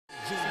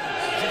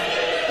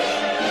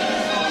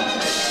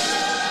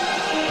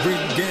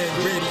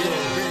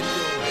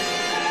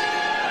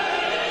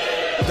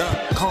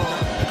RingGangRadio.com.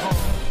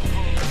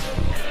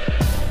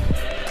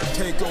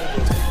 Take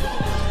over.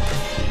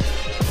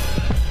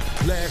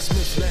 Last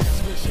mission.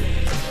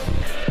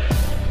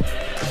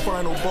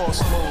 Final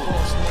boss mode.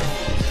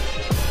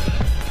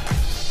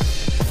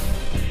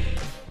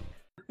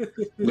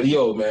 But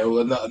yo, man,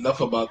 well, enough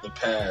about the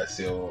past,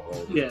 yo.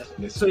 Yeah.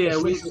 So yeah,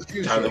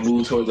 time to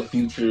move toward the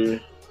future.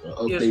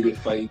 Updated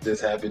fight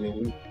that's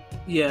happening.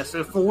 Yes,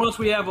 and for once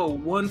we have a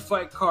one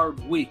fight card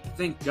week.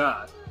 Thank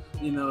God.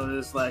 You know,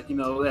 it's like, you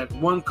know, that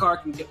one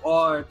card can get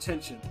all our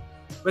attention.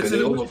 But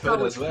they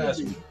overfed us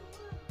last week.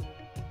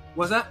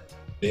 What's that?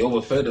 They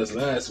overfed us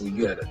last week.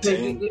 You had a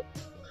tank,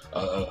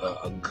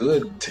 a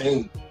good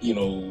tank, you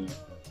know,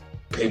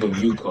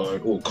 pay-per-view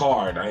card. Well,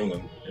 card.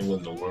 It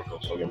wasn't no work. I'm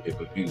talking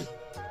pay-per-view.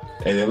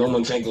 And then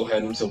Lomachenko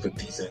had himself a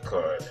decent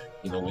card.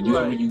 You know, when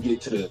you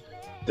get to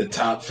the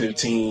top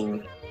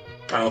 15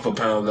 pound for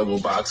pound level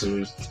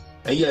boxers,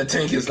 and yeah,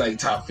 Tank is like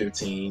top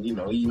 15. You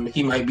know,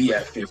 he might be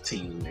at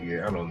 15.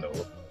 Yeah, I don't know.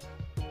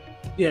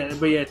 Yeah,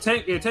 but yeah,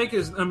 Tank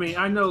is.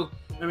 I know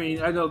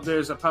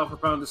there's a pound for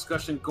pound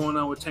discussion going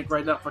on with Tank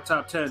right now for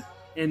top 10,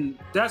 and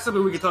that's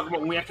something we can talk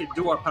about when we actually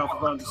do our pound for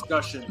pound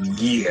discussion.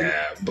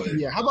 Yeah, but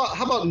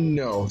how about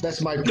no?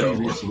 That's my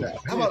previous that.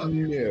 How about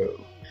no?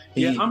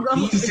 He's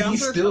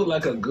still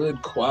like a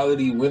good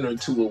quality win or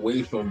two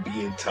away from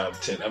being top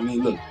 10. I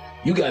mean, look,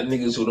 you got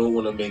niggas who don't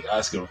want to make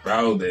Oscar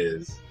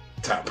Valdez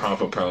top pound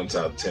for pound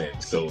top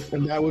 10. So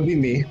and that would be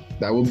me.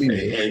 That would be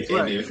me. And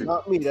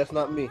not me. That's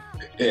not me.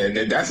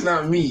 Yeah, that's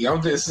not me.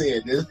 I'm just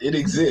saying it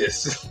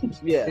exists.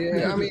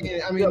 Yeah. I mean,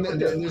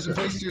 there's a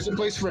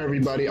place for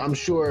everybody. I'm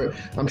sure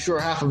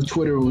half of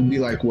Twitter would be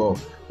like, well,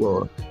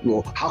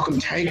 how come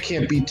Tank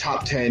can't be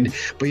top 10,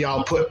 but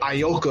y'all put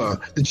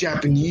Ioka, the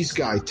Japanese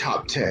guy,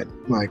 top 10?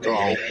 I'm like,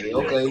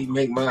 Ioka ain't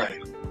make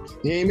mine.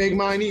 He ain't make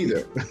mine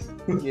either.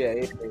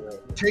 Yeah.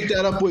 Take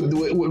that up with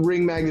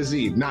Ring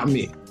Magazine, not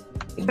me.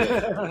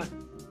 Yeah.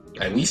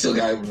 And we still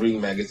got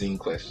Ring Magazine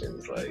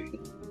questions. Like,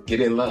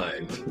 get in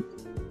line. You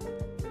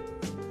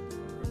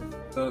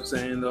know what I'm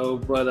saying, though,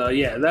 but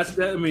yeah, that's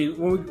that. I mean,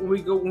 when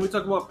we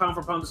talk about pound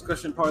for pound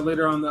discussion, probably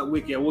later on that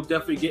week, yeah, we'll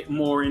definitely get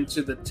more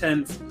into the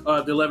 10,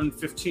 the 11,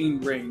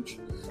 15 range.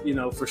 You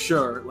know, for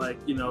sure. Like,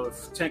 you know,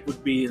 if Tank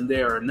would be in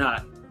there or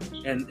not,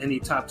 and any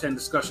top 10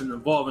 discussion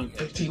involving him.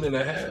 15 and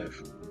a half.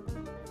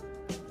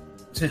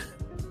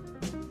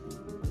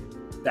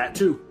 That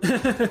too.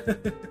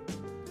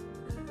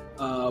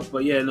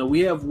 But yeah, no,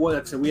 we have what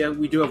I said.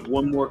 We do have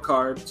one more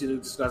card to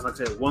discuss. Like I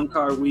said, one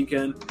card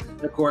weekend,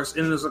 of course,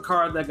 and there's a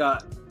card that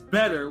got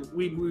better.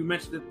 We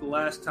mentioned it the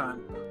last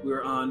time we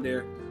were on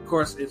there. Of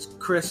course, it's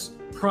Chris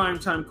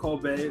Primetime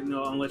Colby. You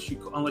know, unless you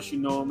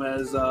know him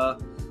as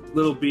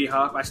Little B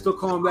Hop. I still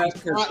call him that.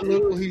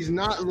 He's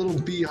not Little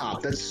B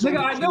Hop. That's so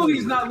I know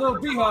he's not Little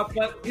B Hop,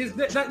 but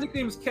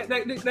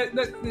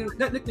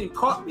that nickname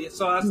caught me.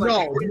 So I was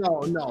no.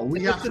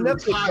 We have to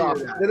retire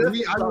that.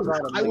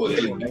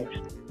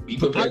 Be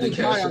prepared to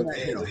cash on that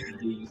hill.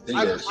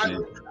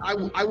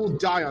 I will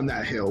die on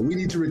that hill. We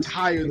need to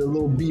retire the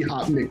Little B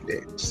Hop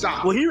nickname.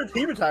 Stop. Well, he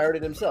retired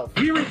it himself.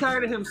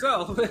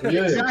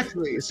 Yeah.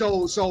 Exactly.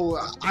 So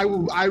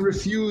I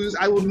refuse.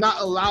 I will not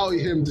allow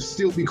him to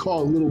still be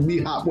called Little B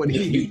Hop when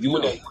you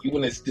want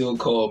to still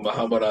call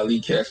Muhammad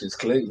Ali Cassius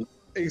Clay.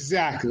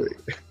 Exactly.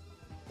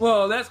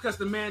 Well, that's because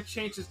the man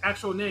changed his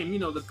actual name. You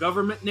know, the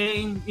government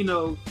name. You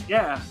know,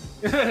 yeah.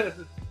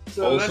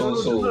 So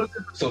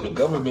the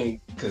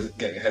government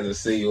has a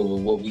say over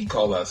what we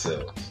call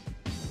ourselves.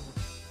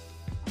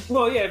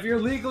 Well, yeah, if you're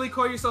legally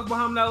call yourself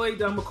Muhammad Ali,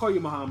 then I'm gonna call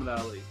you Muhammad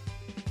Ali.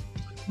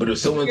 But if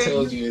someone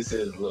tells you and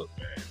says, "Look,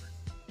 man,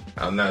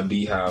 I'm not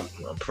B-Hop,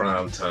 I'm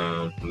Prime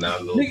Time, I'm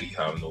not Lil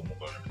B-Hop no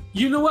more."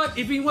 You know what?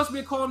 If he wants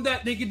me to call him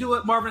that, they can do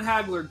what Marvin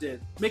Hagler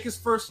did. Make his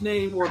first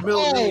name or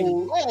middle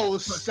name. Oh,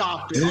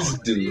 stop it. This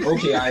dude.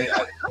 Okay, I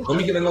let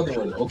me get another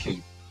one. Okay.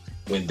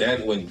 When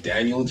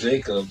Daniel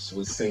Jacobs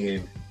was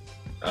saying,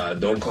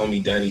 "Don't call me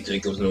Danny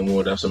Jacobs no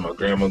more," that's what my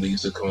grandmother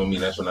used to call me.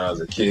 That's when I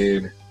was a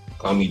kid.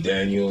 Call me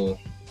Daniel.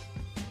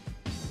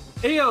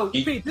 Hey yo,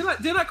 Pete,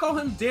 did I call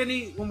him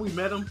Danny when we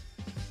met him?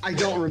 I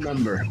don't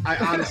remember. I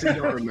honestly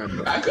don't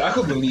remember. I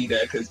could believe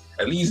that because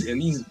at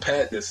least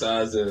Pat the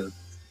size of.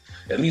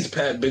 At least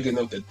Pat big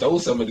enough to throw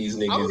some of these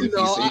niggas if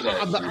you say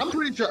that. I'm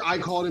pretty sure I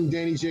called him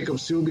Danny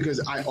Jacobs too because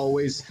I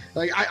always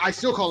I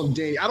still call him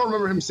Danny. I don't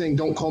remember him saying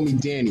 "Don't call me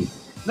Danny."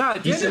 Nah,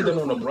 he said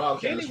that on the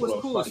broadcast. Danny was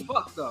cool as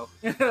fuck though.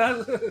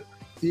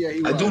 Yeah,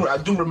 he was. I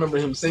do remember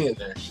him saying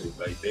that shit.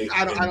 Like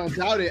I don't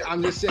doubt it.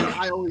 I'm just saying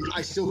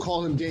I still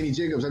call him Danny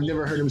Jacobs. I've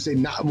never heard him say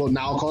now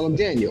I'll call him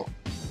Daniel.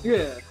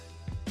 Yeah.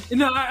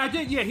 No, I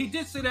did. Yeah, he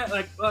did say that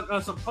like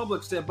on some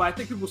public stuff, but I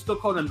think people still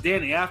call him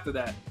Danny after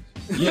that.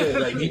 Yeah,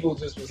 like people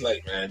just was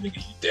like, man, nigga,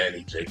 you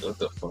Danny Jacobs, what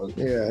the fuck?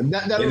 Yeah,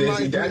 that reminds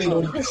me. Danny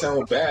don't even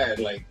sound bad.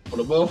 Like when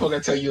a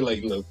motherfucker tell you,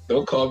 like, look,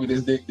 don't call me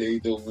this nickname,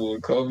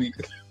 don't call me.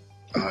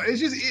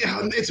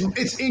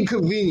 It's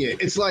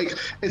inconvenient. It's like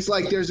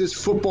there's this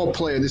football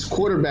player, this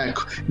quarterback,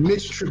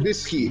 Mitch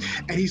Trubisky,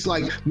 and he's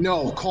like,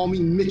 "No, call me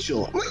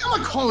Mitchell." I'm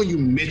not calling you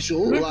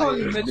Mitchell. We're Like, calling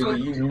you Mitchell.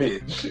 Nigga, you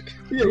Mitch. yeah,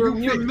 You're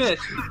you Mitch.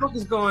 What the fuck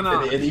is going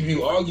on? And if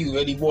you argue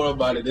any more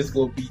about it, it's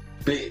gonna be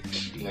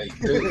bitch. Like,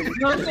 dude. You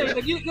know what I'm saying?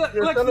 Like, You're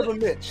a son of a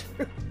Mitch.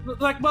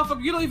 like,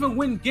 motherfucker, you don't even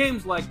win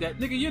games like that,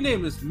 nigga. Your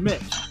name is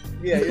Mitch.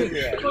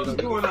 Yeah. What's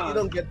going on? You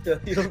don't get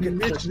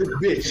Mitch the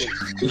bitch.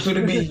 You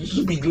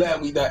should be glad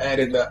we not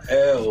added the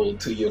L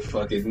to your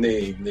fucking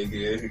name,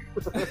 nigga.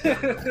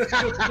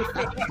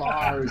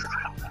 Bars.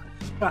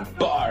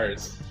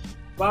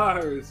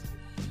 Bars.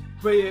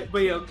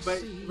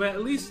 But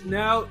at least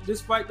now this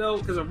fight though,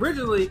 because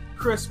originally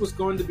Chris was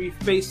going to be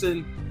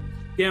facing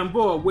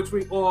Gamboa, which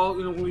we all,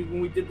 you know,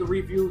 when we did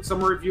the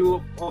summer review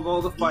of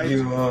all the fights,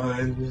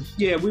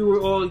 yeah, we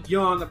were all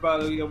yawned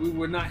about it. You know, we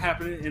were not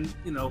happening, and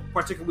you know,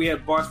 particularly we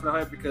had bars for the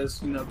hype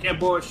because you know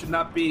Gamboa should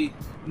not be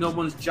no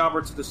one's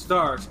jobber to the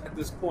stars at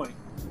this point.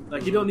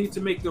 Like, you don't need to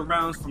make the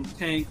rounds from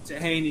Tank to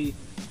Haney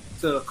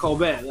to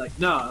Colbert. Like,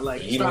 nah,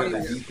 like He don't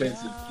have the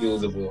defensive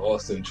skills of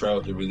Austin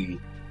Trout to really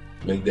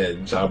make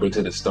that jobber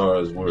to the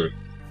stars work.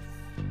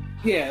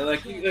 yeah,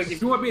 like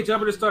if you want to be a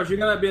jobber to the stars, you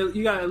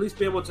gotta at least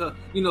be able to,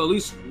 you know, at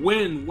least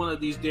win one of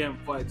these damn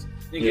fights.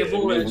 And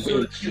Gamboa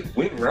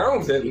win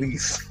rounds at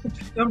least.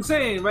 I'm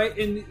saying, right?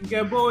 And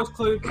Gamboa is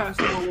clearly past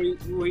the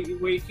point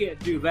where you can't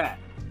do that.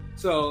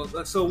 So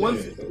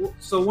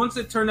once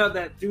it turned out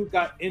that dude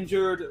got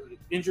injured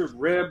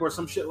rib or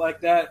some shit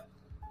like that,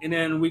 and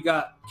then we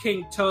got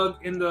King Tug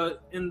in the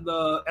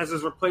as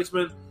his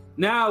replacement.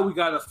 Now we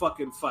got a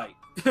fucking fight.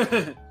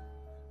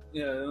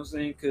 You know what I'm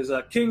saying? Because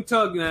King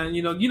Tug, man,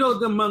 you know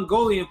the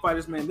Mongolian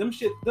fighters, man. Them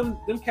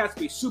cats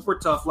be super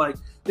tough. Like,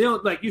 they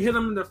don't, like, you hit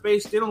them in the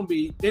face, they don't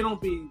be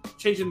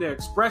changing their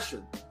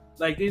expression.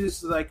 Like, they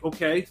just like,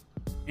 okay,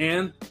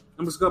 and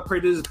I'm just gonna pray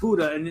to this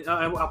Buddha, and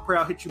I'll pray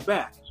I'll hit you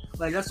back.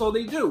 Like, that's all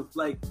they do.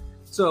 Like,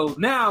 so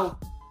now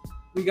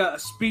we got a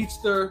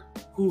speedster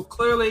who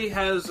clearly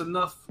has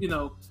enough, you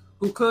know,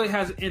 who clearly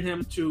has it in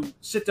him to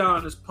sit down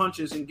on his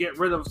punches and get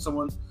rid of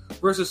someone,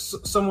 versus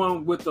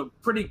someone with a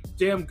pretty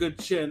damn good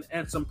chin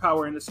and some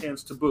power in his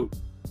hands to boot.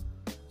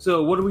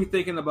 So what are we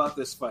thinking about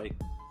this fight?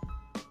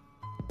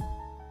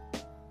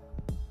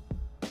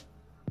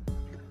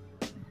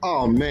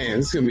 Oh man,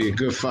 this is gonna be a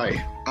good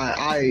fight.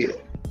 I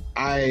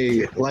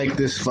like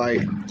this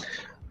fight.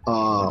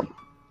 You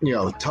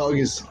know, Tug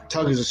is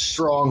a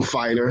strong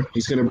fighter.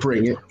 He's gonna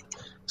bring it.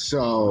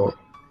 So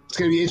it's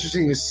gonna be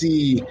interesting to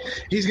see.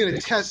 He's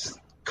gonna test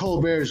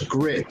Colbert's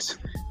grit,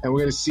 and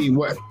we're gonna see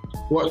what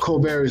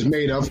Colbert is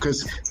made of,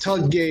 because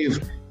Tug gave,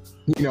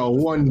 you know,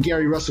 one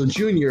Gary Russell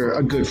Jr.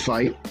 a good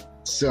fight.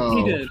 So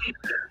He did.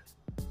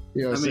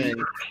 You know what I'm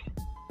saying?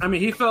 I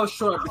mean, he fell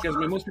short because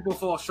most people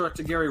fall short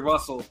to Gary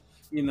Russell.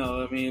 You know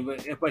what I mean?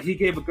 But he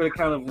gave a good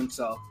account of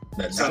himself.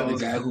 That's not the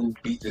guy who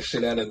beat the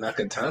shit out of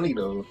Nakatani,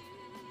 though.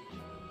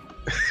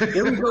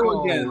 Here we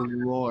go again. Oh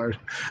Lord!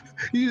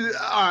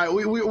 All right,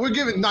 we're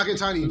giving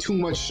Nakatani too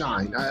much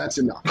shine. That's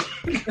enough.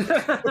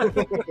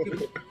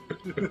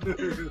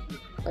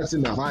 That's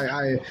enough.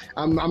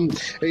 I'm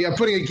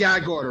putting a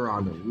gag order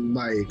on him.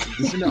 Like,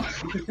 it's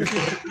enough.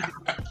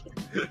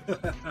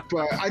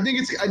 But I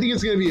think it's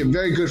going to be a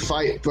very good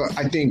fight. But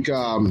I think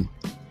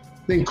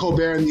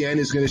Colbert in the end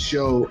is going to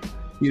show,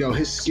 you know,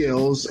 his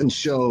skills and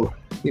show,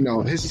 you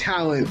know, his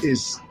talent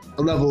is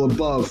a level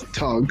above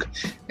Tug,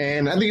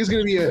 and I think he's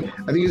going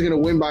to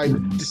win by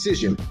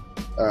decision,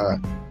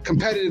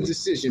 competitive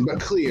decision,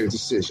 but clear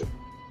decision.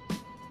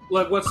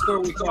 Like, what score are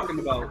we talking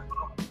about?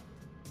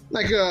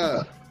 Like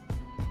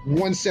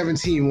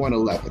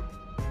 117-111.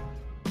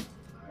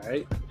 All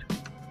right,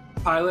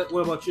 Pilot.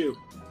 What about you?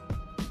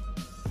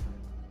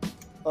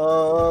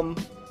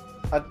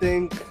 I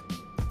think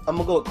I'm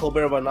gonna go with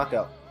Colbert by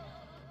knockout.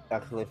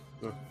 Actually.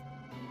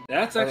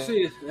 That's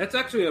actually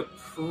a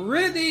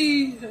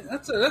pretty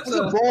that's a a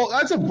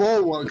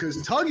bold one,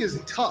 because Tug is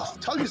tough.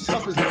 Tug is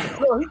tough as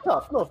hell. No, he's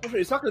tough. No, for sure.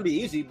 It's not gonna be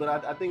easy,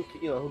 but I think,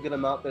 you know, he'll get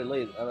him out there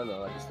late. I don't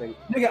know. I just think,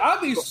 nigga, I'd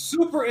be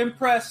super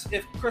impressed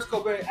if Chris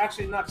Colbert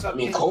actually knocks out. I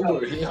mean,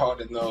 Colbert hit hard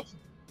enough,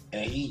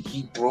 and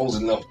he throws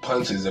enough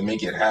punches to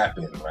make it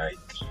happen. Like,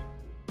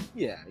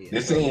 yeah.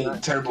 This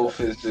ain't Turbo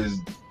Fist just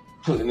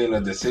putting in a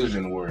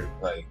decision work.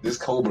 Like, this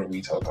Colbert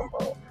we talking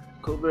about.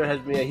 Colbert has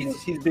been,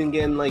 he's been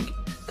getting, like,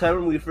 kind of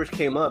when we first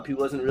came up, he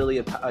wasn't really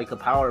a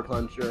power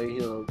puncher.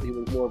 You know, he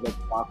was more of a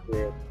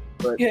boxer.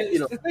 But yeah, you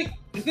know, the thing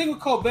with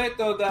Colbert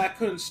though that I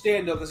couldn't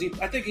stand though, because I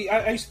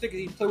used to think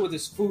he played with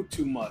his food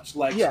too much.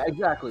 Like, yeah,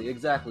 exactly.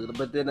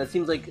 But then it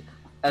seems like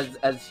as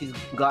he's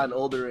gotten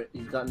older,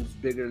 he's gotten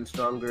bigger and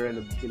stronger,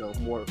 and, you know,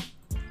 more.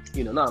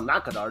 You know, not a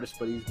knockout artist,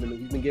 but he's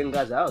been getting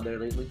guys out there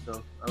lately.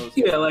 So I don't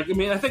see like, I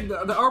mean, I think the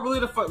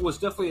Arboleda fight was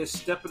definitely a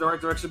step in the right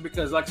direction,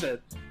 because, like I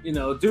said, you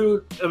know,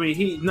 dude, I mean,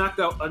 he knocked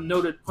out a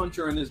noted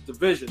puncher in his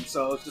division,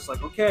 so it's just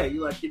like, okay,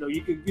 you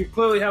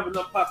clearly have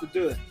enough pop to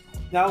do it.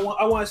 Now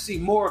I want to see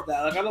more of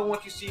that. Like, I don't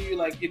want you to see,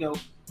 like, you know,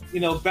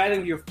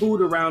 batting your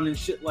food around and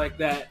shit like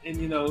that, and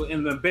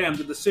and then bam,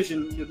 the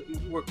decision,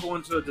 we're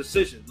going to a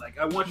decision. Like,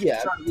 I want you to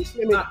try to at least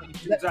knock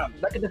things out.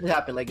 That could definitely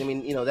happen. Like, I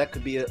mean, that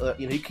could be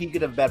he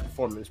could have a bad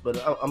performance,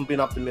 but I'm being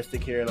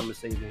optimistic here, and I'm gonna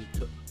say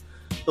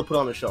he'll put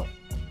on the show.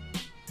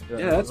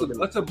 Yeah,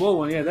 that's a bold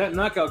one. Yeah, that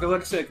knockout. Because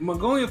like I said,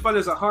 Mongolian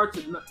fighters are hard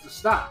to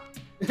stop.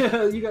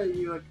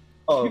 you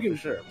for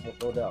sure,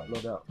 no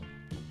doubt.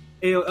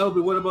 Hey,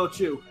 LB, what about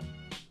you?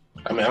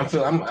 I mean,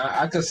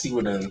 I can see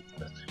what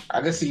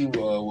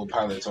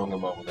Pilot talking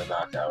about with the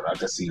knockout. I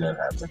can see that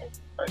happening.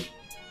 Like,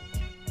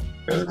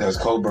 because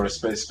Colbert,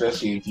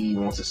 especially if he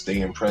wants to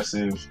stay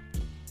impressive,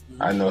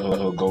 I know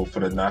he'll go for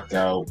the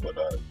knockout. But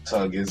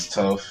Tug is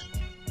tough.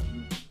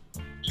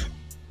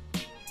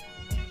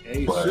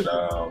 But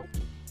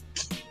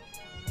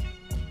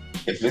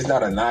if it's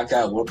not a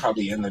knockout, we'll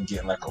probably end up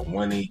getting like a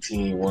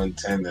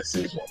 118-110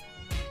 decision.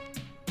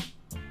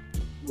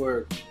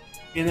 Word.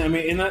 And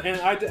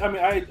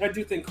I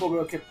do think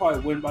Colbert could probably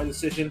win by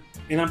decision,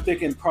 and I'm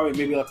thinking probably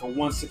maybe like a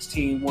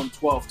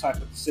 116-112 type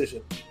of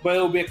decision, but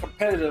it'll be a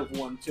competitive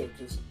one too.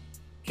 Because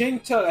King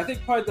Tug, I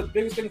think probably the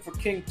biggest thing for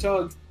King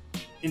Tug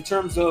in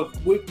terms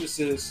of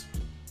weaknesses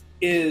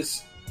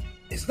is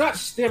it's not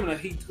stamina.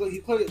 He but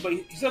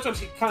sometimes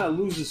he kind of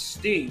loses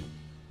steam.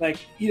 Like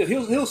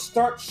he'll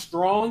start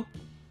strong,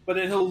 but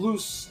then he'll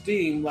lose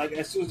steam like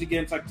as soon as he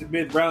gets like the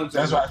mid rounds.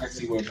 That's why I can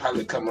see where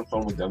probably coming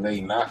from with the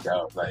late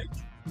knockout, like.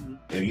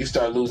 If you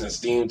start losing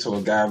steam to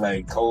a guy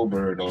like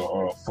Colbert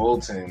or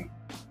Fulton,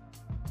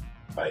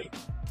 like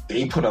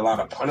they put a lot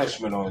of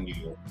punishment on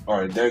you,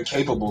 or they're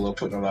capable of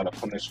putting a lot of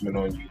punishment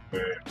on you.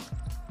 Where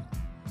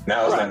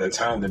now is not the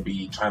time to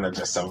be trying to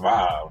just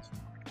survive.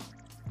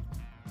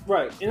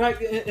 Right, and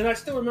I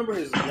still remember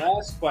his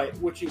last fight,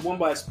 which he won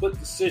by a split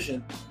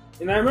decision,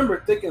 and I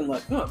remember thinking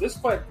like, this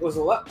fight was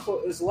a lot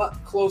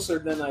closer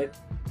than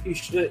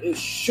it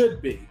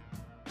should be.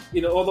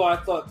 Although I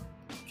thought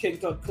King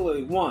Tug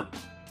clearly won.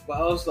 But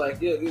I was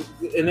like, and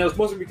it was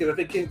mostly because I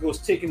think King was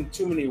taking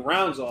too many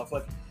rounds off.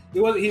 Like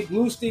he'd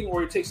lose steam or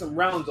he'd take some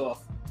rounds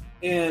off.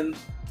 And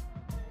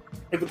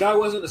if a guy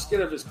wasn't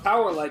scared of his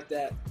power like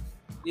that,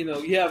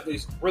 you have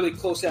these really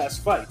close ass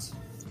fights.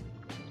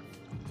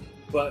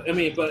 But at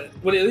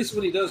least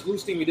when he does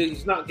lose steam,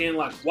 he's not getting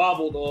like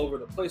wobbled all over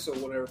the place or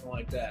whatever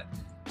like that.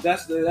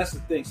 That's the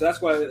thing. So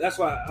that's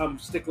why I'm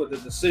sticking with the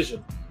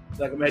decision.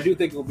 Like, I do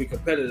think it will be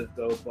competitive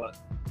though, but.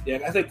 Yeah,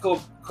 I think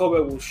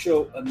Colbert will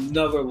show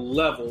another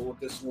level with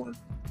this one.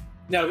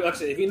 Now, like I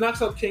said, if he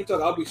knocks out King Tug,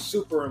 I'll be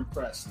super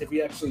impressed. If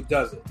he actually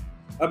does it,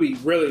 I'll be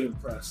really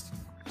impressed.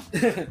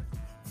 But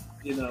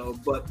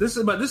this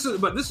is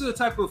the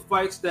type of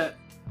fights that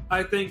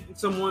I think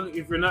someone,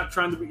 if you're not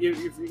trying to be,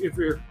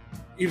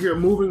 if you're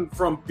moving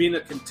from being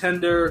a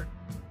contender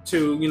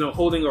to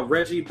holding a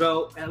Reggie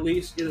belt, at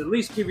least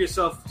give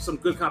yourself some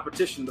good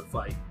competition to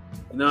fight.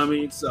 You know what I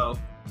mean? So,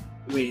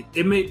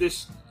 it made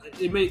this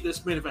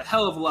a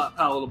hell of a lot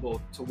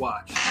palatable to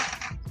watch.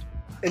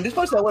 And this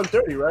fight's at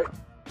 130, right?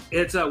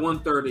 It's at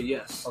 130,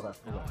 yes. Okay.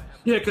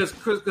 Yeah,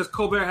 because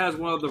Colbert has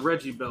one of the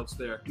Reggie belts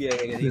there.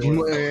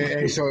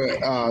 Yeah.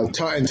 So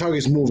Tug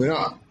is moving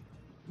up.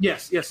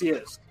 Yes, he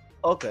is.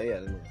 Okay, yeah.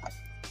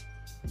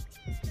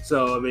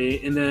 So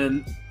and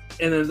then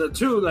the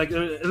two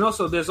and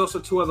also there's also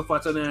two other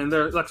fights in there, and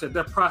they're like I said,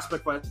 they're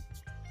prospect fights.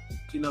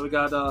 We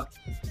got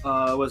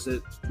was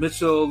it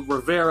Mitchell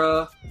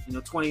Rivera?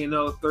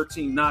 20-0,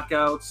 13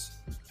 knockouts.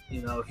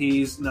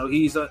 He's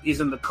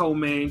in the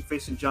co-main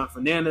facing John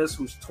Fernandez,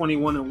 who's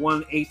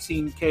 21-1,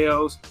 18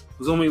 KOs.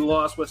 Whose only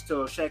loss was to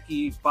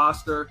Shaki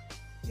Foster,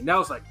 and that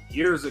was like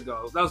years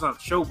ago. That was on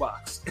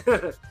Showbox.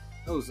 That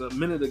was a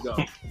minute ago.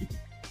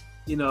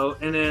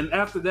 And then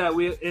after that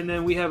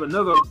we have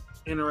another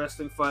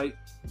interesting fight.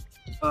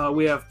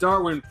 We have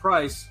Darwin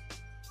Price,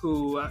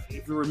 who,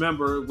 if you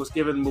remember, was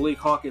giving Malik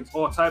Hawkins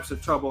all types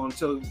of trouble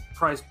until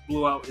Price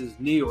blew out his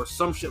knee or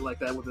some shit like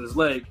that with his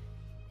leg,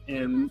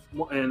 and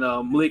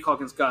Malik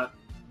Hawkins got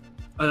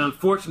an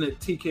unfortunate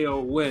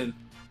TKO win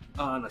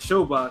on a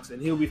Showbox,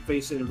 and he'll be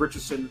facing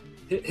Richardson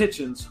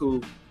Hitchens,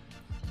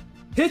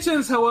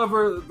 Hitchens,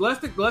 however,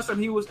 last time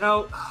he was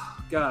out,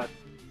 God,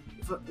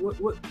 he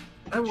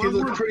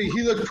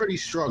looked pretty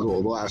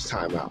struggled last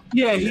time out.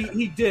 Yeah,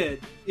 he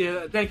did.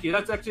 Yeah, thank you.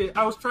 That's actually,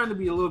 I was trying to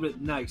be a little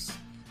bit nice.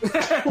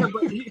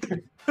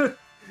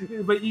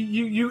 but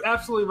you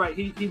absolutely right.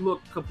 He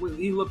looked a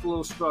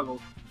little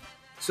struggled.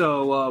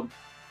 So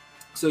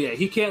yeah,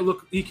 he can't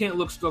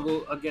look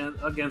struggle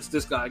against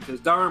this guy because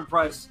Darwin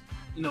Price,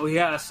 he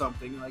has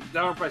something. Like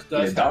Darwin Price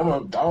does.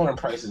 Yeah, Darwin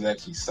Price is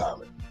actually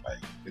solid. Like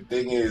the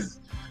thing is,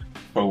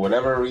 for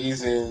whatever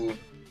reason,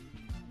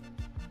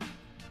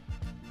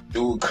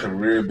 dude's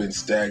career been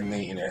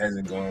stagnating. It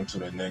hasn't gone to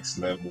the next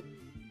level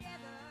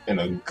in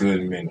a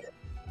good minute.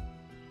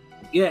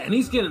 Yeah, and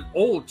he's getting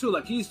old too.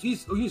 Like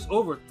he's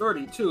over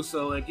 30 too.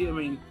 So like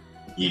yeah.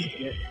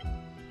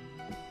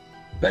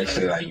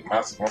 Actually, like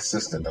my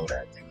sister know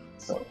that.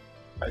 So.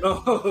 Like,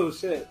 oh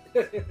shit.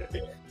 Yeah.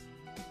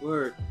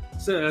 Word.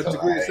 So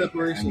degree of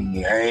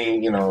separation. I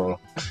ain't,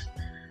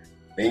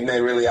 ain't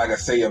nothing really I can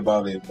say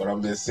about it, but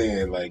I'm just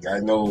saying, like, I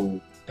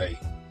know, like,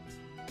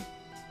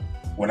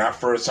 when I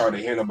first started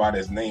hearing about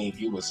his name,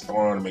 he was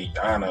throwing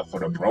Maidana for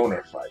the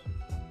Broner fight.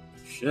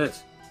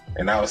 Shit.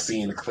 And I was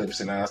seeing the clips,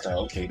 and I was like,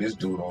 okay, this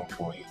dude on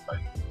point.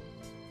 Like,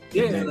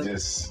 Yeah, and then like,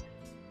 just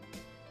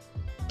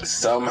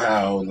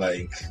somehow,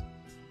 like,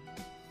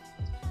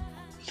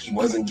 he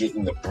wasn't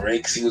getting the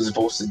breaks he was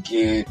supposed to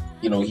get.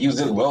 You know, he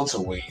was in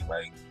welterweight,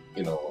 like,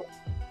 you know.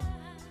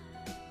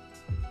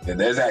 And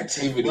there's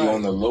activity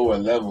on the lower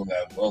level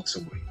at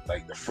welterweight,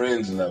 like the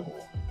fringe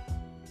level.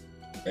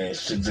 And it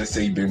should just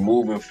say been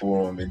moving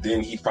for him. And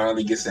then he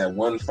finally gets that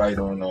one fight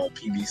on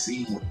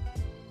PBC.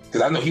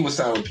 Because I know he was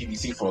signed with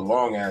PBC for a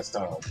long ass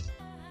time.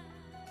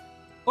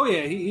 oh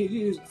yeah,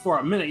 he for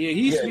a minute. Yeah,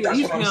 he's That's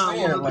he's what I'm beyond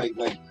saying. one of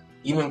Like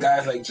even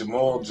guys like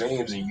Jamal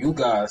James and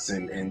Ugas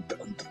and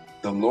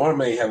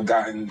Delorme have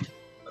gotten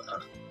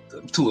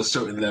to a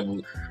certain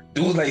level.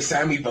 Dudes like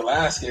Sammy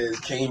Velasquez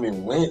came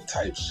and went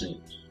type shit.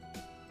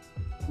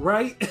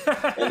 right.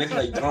 And it's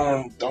like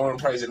Darren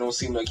Price, it don't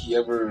seem like he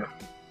ever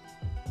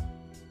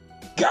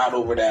got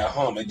over that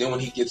hump. And then when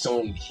he gets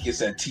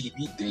that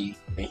TV date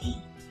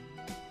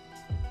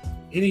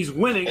and he's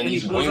winning, and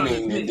he's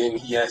winning, and then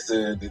he has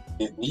the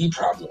knee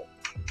problem.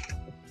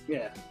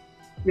 Yeah,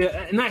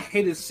 and I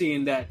hated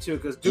seeing that too,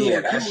 because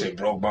that shit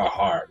broke my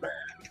heart, man.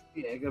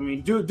 Yeah, I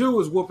mean, dude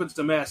was whooping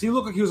some ass. He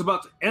looked like he was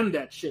about to end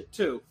that shit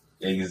too.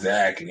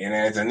 Exactly, and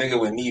as a nigga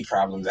with knee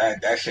problems,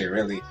 that shit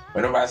really.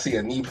 Whenever I see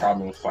a knee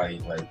problem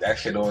fight, like that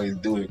shit always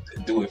do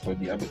it for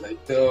me. I be like,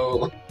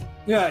 yo,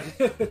 yeah,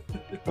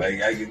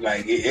 like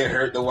it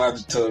hurt to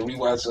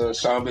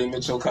rewatch Sean B.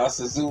 Mitchell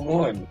Costa Zoo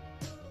 1.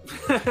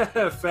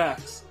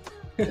 Facts.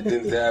 And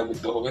then that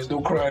with there's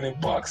no crying in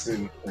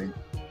boxing.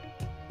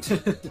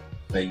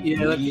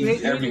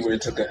 Knees everywhere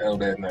took a L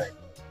that night.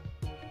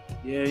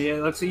 Yeah.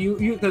 Like so,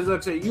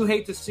 you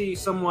hate to see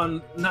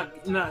someone not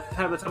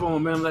have the type of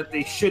momentum that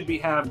they should be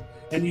having,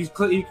 and you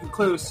can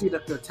clearly see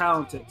that they're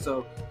talented.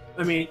 So,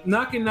 I mean,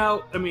 knocking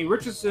out. I mean,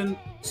 Richardson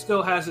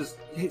still has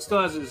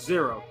his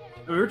zero.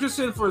 I mean,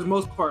 Richardson for his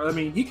most part. I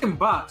mean, he can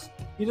box.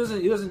 He just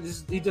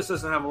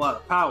doesn't have a lot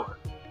of power.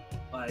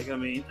 Like, I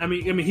mean,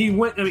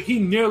 he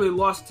nearly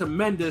lost to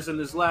Mendes in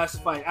his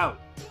last fight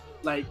out.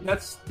 Like,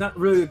 that's not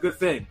really a good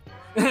thing.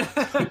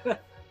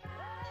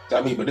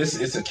 I mean, but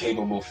it's a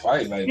capable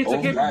fight. Like it's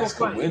both guys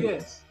can win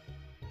this.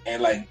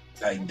 And like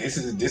this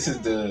is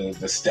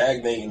the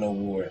stagnating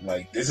award.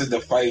 Like this is the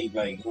fight.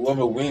 Like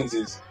whoever wins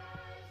is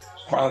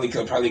finally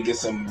could probably get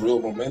some real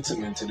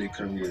momentum into their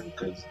career,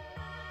 because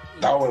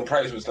Darwin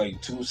Price was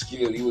like too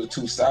skilled. He was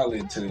too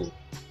solid to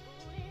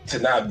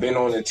not been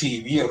on the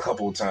TV a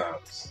couple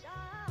times.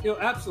 Yo,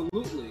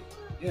 absolutely,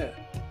 yeah.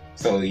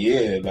 So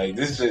yeah, like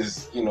this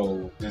is just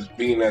just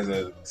being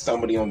as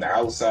somebody on the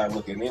outside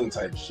looking in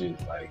type shit.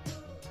 Like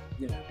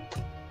yeah,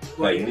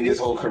 like his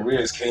whole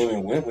careers came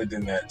and went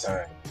within that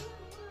time.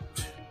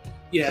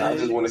 Yeah, so I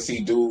just want to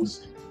see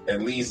dudes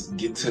at least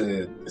get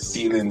to the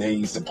ceiling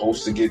they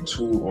supposed to get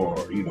to,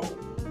 or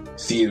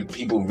see if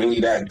people really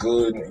that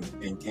good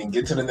and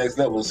get to the next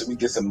level, so we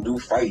get some new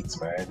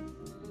fights, man.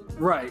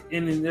 Right,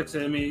 and then that's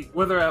it. I mean,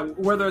 whether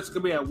it's going to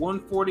be at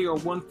 140 or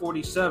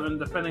 147,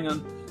 depending on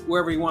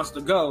wherever he wants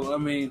to go. I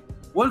mean,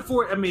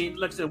 140. I mean,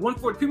 like I said,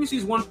 140.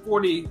 PBC's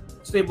 140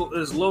 stable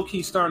is low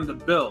key starting to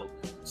build.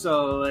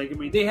 So, like, I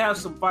mean, they have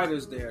some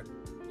fighters there.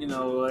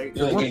 Like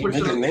he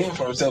make a name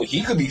for himself.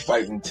 He could be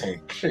fighting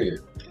Tank. Shit.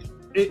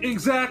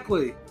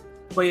 Exactly.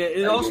 But yeah,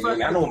 it also.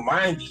 I don't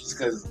mind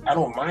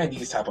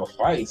these type of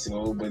fights,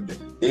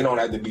 but they don't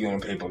have to be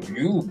on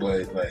pay-per-view.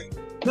 But like.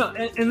 No,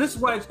 and this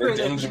is why it's great.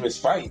 They're dangerous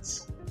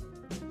fights.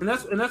 And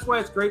that's why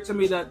it's great to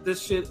me that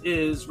this shit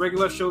is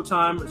regular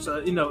Showtime. It's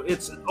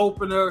it's an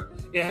opener.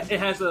 It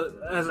has a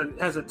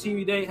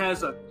TV day.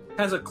 Has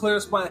a clear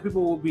spot that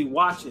people will be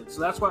watching. So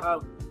that's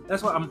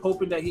why I'm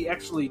hoping that he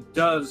actually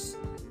does.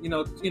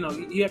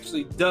 He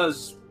actually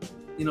does.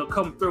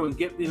 Come through and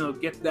get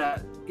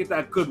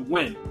that good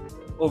win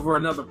over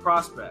another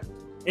prospect.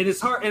 And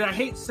it's hard. And I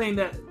hate saying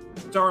that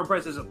Darwin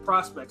Price is a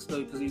prospect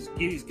still, because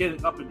he's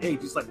getting up in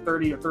age. He's like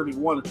 30 or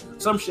 31,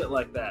 some shit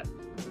like that.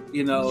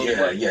 He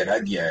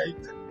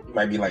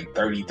might be like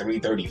 33,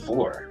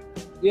 34.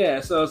 Yeah,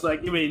 so it's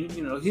like, I mean,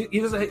 he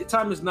doesn't.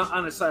 Time is not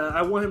on his side.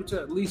 I want him to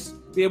at least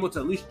be able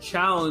to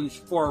challenge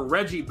for a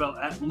Reggie belt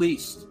at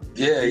least.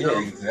 Yeah,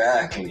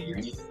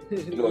 exactly.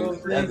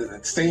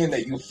 Saying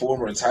that you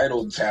former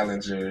title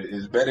challenger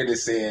is better than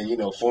saying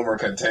former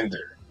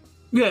contender.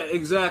 Yeah,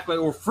 exactly.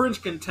 Or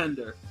fringe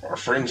contender.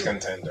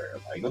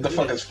 Like, what the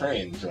fuck is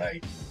fringe?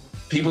 Like,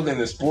 people in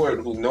the sport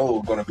who know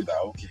are gonna be like,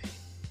 okay,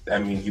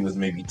 that means he was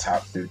maybe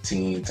top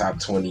 15, top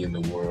 20 in the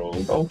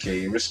world.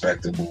 Okay,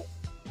 respectable.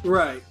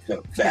 Right.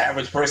 The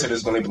average person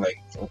is gonna be like,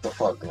 what the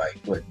fuck? Like,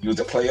 what? You was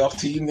a playoff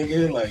team,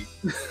 nigga? Like,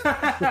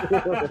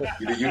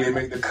 you didn't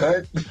make the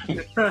cut?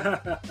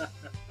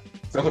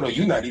 So, no,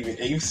 you're not even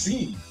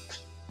AFC.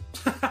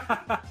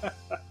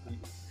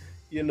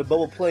 You're in the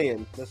bubble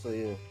playing. That's what,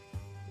 yeah.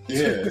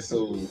 Yeah,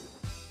 so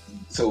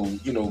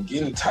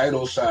getting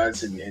title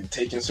shots and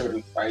taking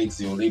certain fights,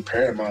 they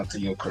paramount to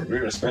your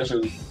career,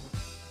 especially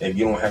if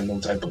you don't have no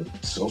type of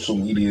social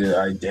media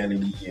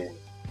identity, and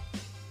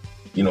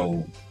you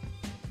know,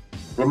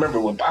 remember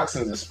with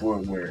boxing is a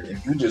sport where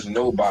if you just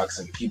know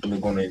boxing, people are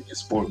gonna in your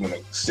sport gonna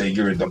say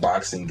you're the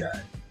boxing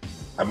guy.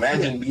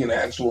 Imagine being an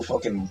actual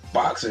fucking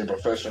boxer,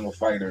 professional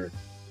fighter,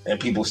 and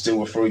people still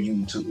refer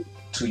you to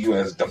you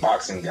as the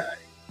boxing guy.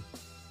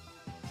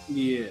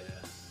 Yeah.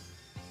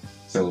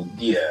 So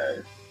yeah,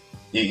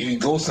 you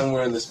go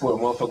somewhere in the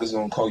sport, motherfuckers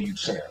gonna call you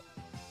champ.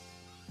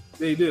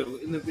 They do,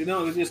 and if they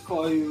don't, they just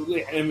call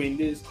you. I mean,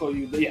 they just call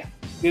you. Yeah,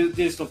 they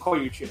just don't call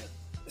you champ.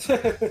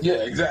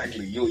 Yeah,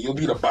 exactly. You'll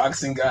be the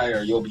boxing guy,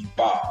 or you'll be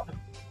Bob.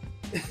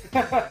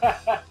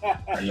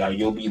 Or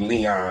you'll be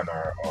Leon,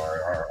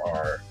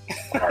 or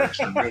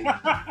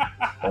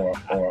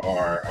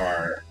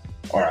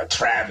a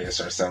Travis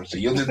or something.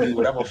 You'll just be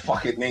whatever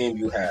fucking name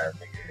you have.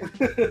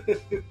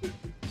 Nigga.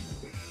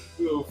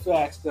 Real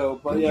facts though,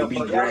 but you'll be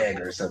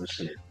Greg or some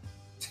shit.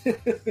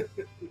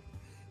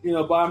 You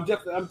know, but I'm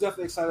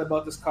definitely excited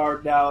about this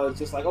card now. It's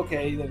just like,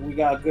 okay, like, we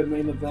got a good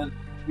main event.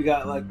 We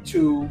got like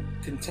 2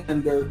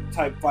 contender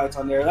type fights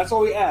on there. That's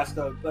all we asked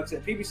though. Like I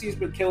said, PBC's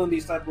been killing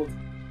these type of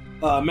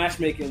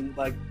matchmaking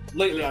like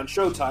lately on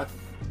Showtime.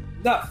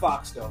 Not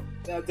Fox though.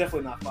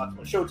 Definitely not Fox,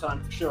 but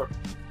Showtime for sure.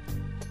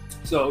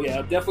 So yeah,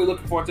 I'm definitely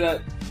looking forward to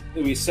that.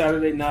 It'll be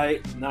Saturday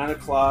night,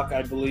 9:00,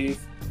 I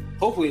believe.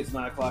 Hopefully it's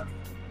 9:00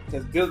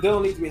 because they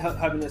don't need to be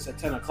having this at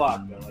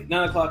 10:00 though. Like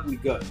 9:00, we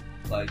good.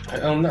 Like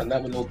I'm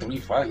not with no 3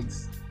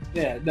 fights.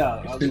 Yeah,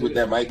 no. You see with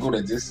that might go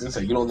the distance,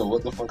 or you don't know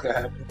what the fuck could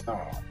happen.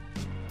 Oh.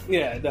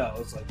 Yeah, no,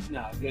 it's like you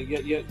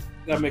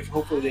gotta make sure.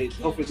 Hopefully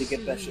they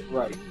get that shit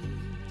right.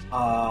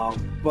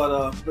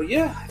 But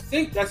yeah, I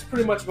think that's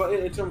pretty much about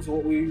it in terms of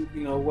what we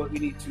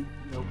need to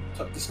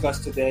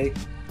discuss today.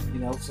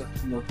 So,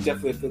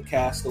 definitely a good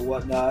cast or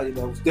whatnot. It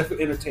was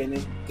definitely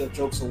entertaining. The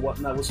jokes and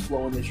whatnot was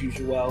flowing as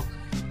usual.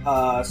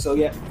 So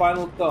yeah,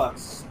 final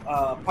thoughts.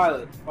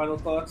 Pilot, final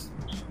thoughts.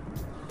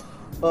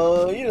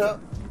 You know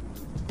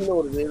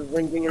what it is.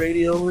 Ring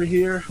Radio over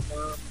here.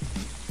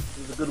 It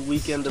was a good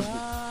weekend of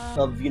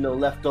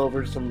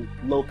leftovers, some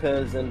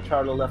Lopez and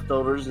Charlo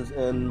leftovers,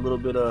 and a little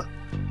bit of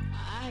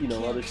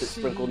other shit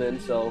sprinkled in.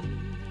 So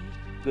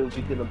good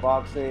weekend of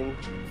boxing.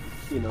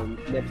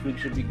 Next week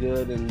should be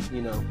good, and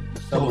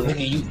Oh,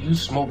 nigga, you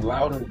smoke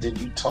louder than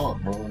you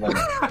talk, bro. Like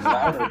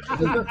louder,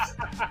 please.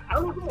 I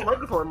don't know the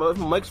microphone, but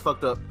my mic's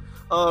fucked up.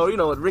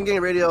 At Ring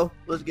Gang Radio,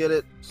 let's get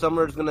it.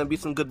 Summer's gonna be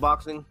some good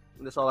boxing.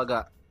 And that's all I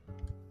got.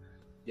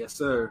 Yes,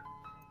 sir.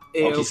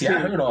 Okay, see, I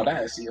heard all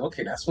that. See,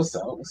 okay, that's what's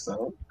up. What's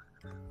up?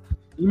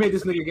 You made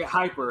this nigga get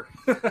hyper.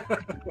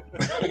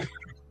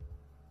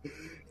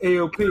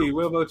 AOP,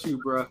 what about you,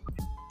 bro?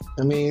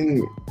 I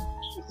mean,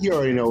 you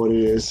already know what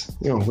it is.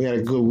 We had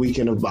a good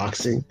weekend of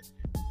boxing.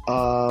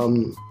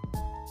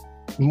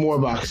 More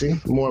boxing.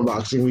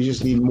 We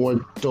just need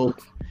more dope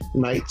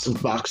nights of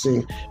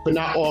boxing, but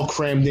not all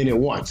crammed in at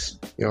once.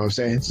 You know what I'm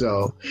saying?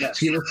 So,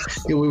 yes.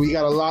 We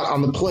got a lot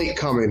on the plate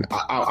coming.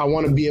 I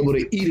want to be able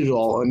to eat it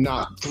all and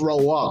not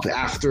throw up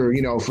after,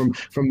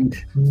 from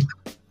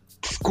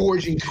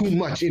gorging too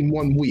much in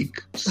 1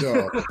 week.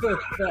 So,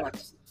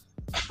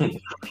 you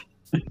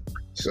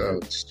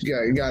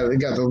got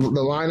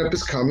the lineup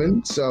is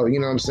coming. So, you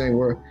know what I'm saying?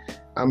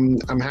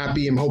 I'm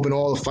happy. I'm hoping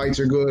all the fights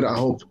are good. I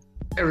hope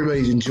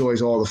everybody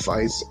enjoys all the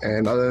fights.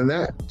 And other than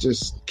that,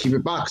 just keep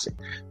it boxing.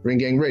 Ring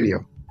Gang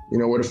Radio. You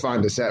know where to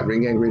find us at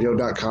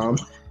ringgangradio.com.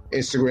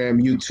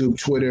 Instagram, YouTube,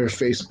 Twitter,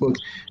 Facebook.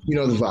 You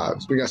know the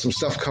vibes. We got some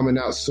stuff coming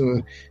out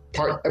soon.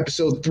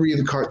 Episode 3 of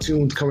the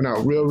cartoon's coming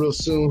out real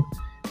soon.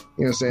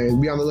 You know what I'm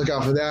saying? Be on the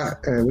lookout for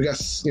that. And we got,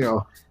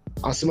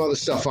 some other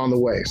stuff on the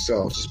way.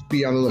 So just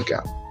be on the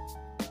lookout.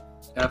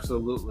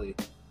 Absolutely.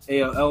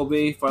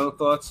 LB, final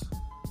thoughts?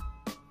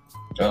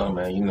 Oh,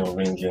 man,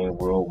 Ring Gang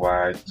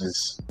Worldwide.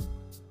 Just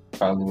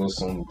follow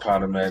us on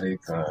Podomatic.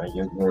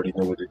 You already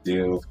know what the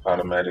deal is.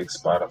 Podomatic,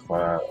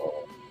 Spotify,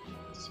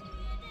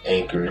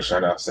 Anchor.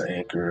 Shout out to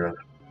Anchor.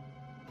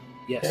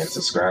 Yes. And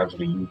subscribe to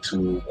the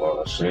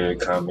YouTube. Share,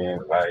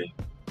 comment, like.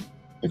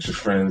 Get your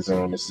friends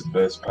on. It's the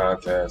best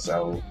podcast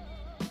out.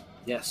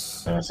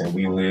 Yes. You know what I'm saying?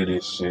 We live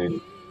this shit.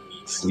 Eat,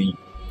 sleep,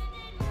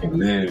 and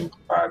live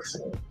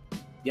boxing.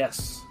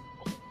 Yes.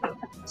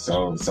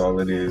 So that's all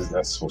it is.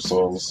 That's what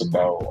all it's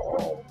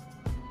about.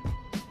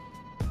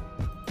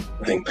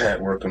 I think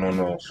Pat working on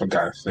the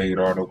Forgotten Fate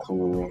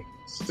article.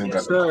 Still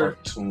got the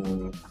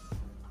cartoon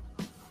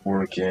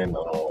working.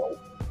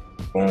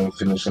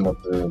 Finishing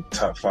up the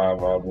top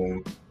 5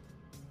 album.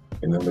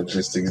 And the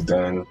logistics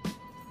done.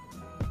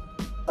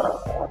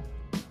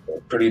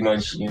 Pretty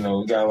much, we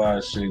got a lot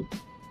of shit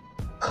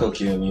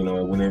cooking.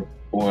 When it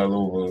boil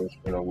over,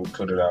 we'll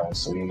put it out.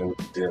 So you know what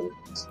the deal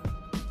is.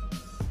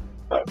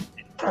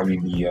 Probably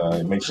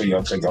make sure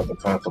y'all check out the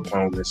Pound for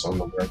Pound list on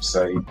the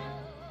website.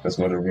 Let's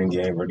go to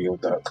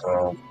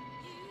ringgangradio.com.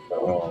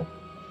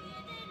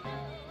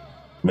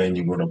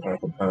 You go to Pound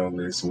for Pound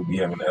list. We'll be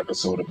having an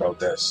episode about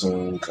that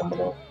soon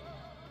coming up.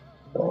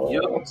 So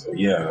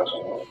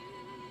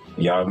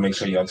y'all make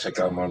sure y'all check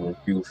out my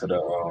review for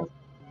the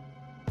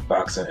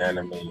boxing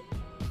anime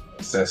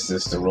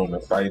Cestus the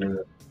Roman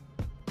Fighter.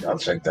 Y'all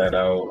check that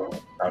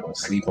out. I don't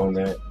sleep on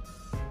that.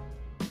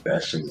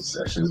 That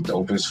shit's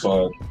dope as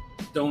fuck.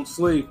 Don't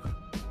sleep.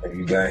 If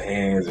you got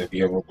hands, if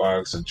you ever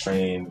box or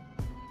train,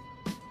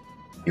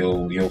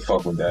 you'll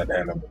fuck with that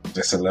anime.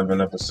 Just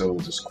 11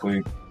 episodes, it's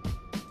quick.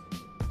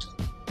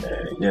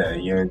 And yeah,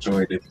 you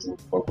enjoy it if you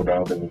fuck with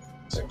all the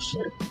same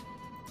shit.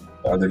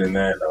 Other than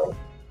that,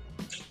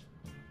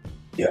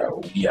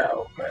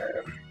 yo,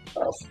 man,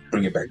 I'll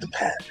bring it back to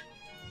Pat.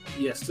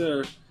 Yes,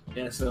 sir.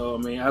 Yeah, so I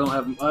mean, I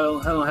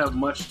don't have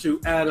much to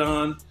add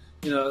on,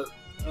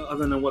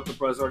 other than what the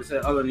brothers already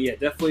said. Other than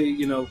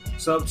definitely,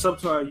 sub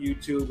to our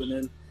YouTube, and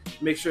then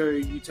make sure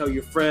you tell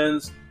your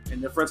friends,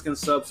 and their friends can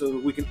sub so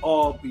that we can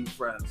all be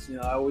friends.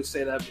 I always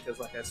say that because,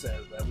 like I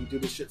said, that we do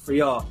this shit for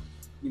y'all.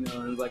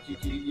 And like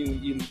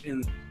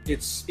and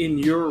it's in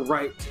your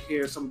right to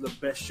hear some of the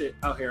best shit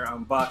out here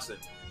on boxing,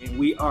 and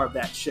we are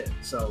that shit.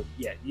 So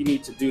yeah, you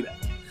need to do that.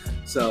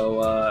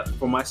 So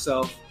for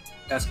myself,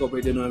 Pascal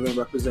Bradino,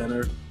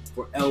 representative,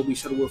 for LB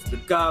Shuttleworth, the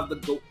God, the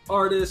GOAT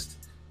artist,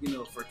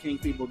 for King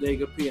P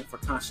Bodega P, and for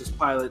Conscious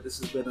Pilot, this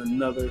has been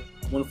another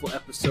wonderful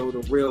episode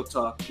of Real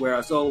Talk, where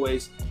as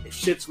always, if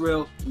shit's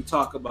real, we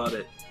talk about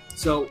it.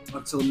 So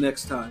until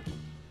next time,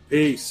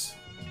 peace.